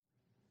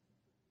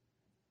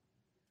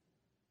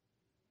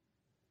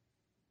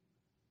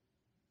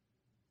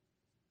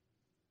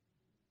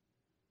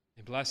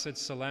A blessed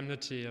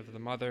solemnity of the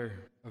Mother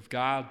of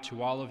God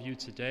to all of you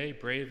today,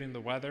 braving the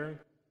weather,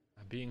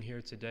 being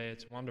here today.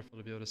 It's wonderful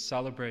to be able to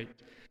celebrate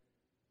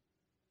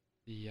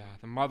the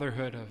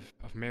motherhood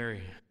of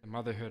Mary, the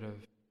motherhood of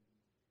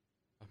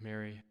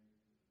Mary.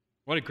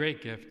 What a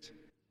great gift.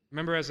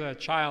 Remember as a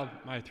child,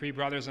 my three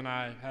brothers and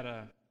I had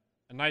a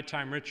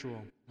nighttime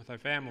ritual with our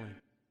family.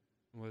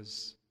 It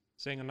was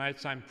saying a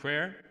nighttime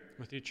prayer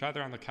with each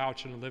other on the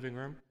couch in the living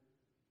room,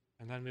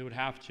 and then we would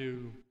have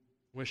to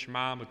wish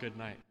Mom a good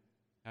night.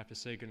 Have to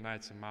say good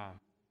night to Mom.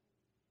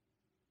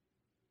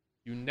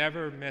 You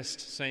never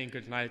missed saying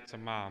good night to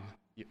Mom.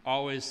 You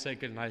always say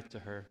good night to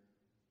her.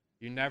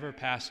 You never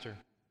passed her.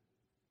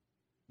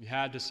 You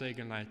had to say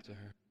good night to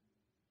her.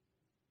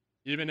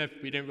 Even if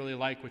we didn't really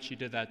like what she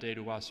did that day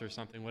to us or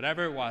something,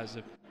 whatever it was,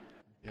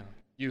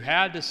 you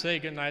had to say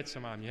good night to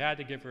Mom. You had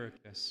to give her a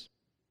kiss,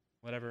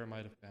 whatever it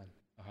might have been,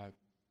 a hug.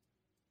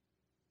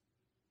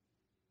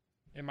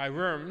 In my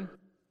room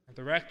at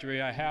the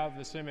rectory, I have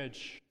this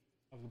image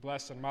of the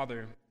Blessed Mother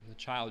and the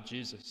child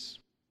Jesus.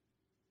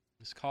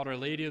 It's called Our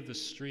Lady of the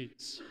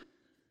Streets.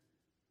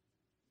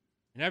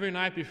 And every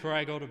night before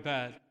I go to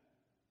bed,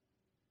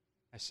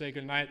 I say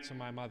goodnight to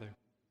my mother,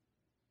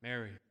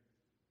 Mary.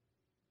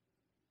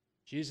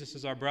 Jesus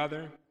is our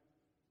brother.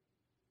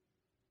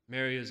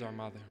 Mary is our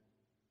mother.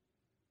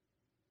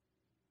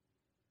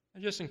 I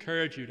just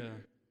encourage you to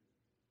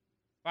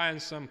find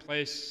some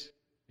place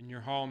in your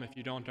home, if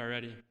you don't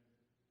already,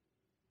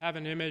 have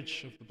an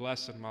image of the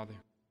Blessed Mother,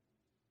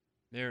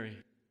 Mary,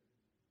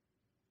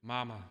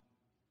 Mama.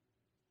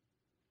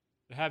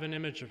 To have an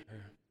image of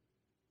her.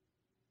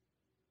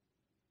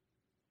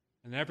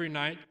 And every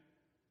night,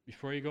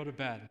 before you go to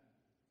bed,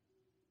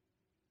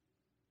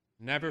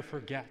 never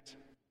forget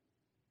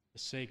to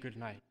say good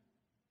night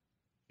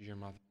to your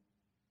mother.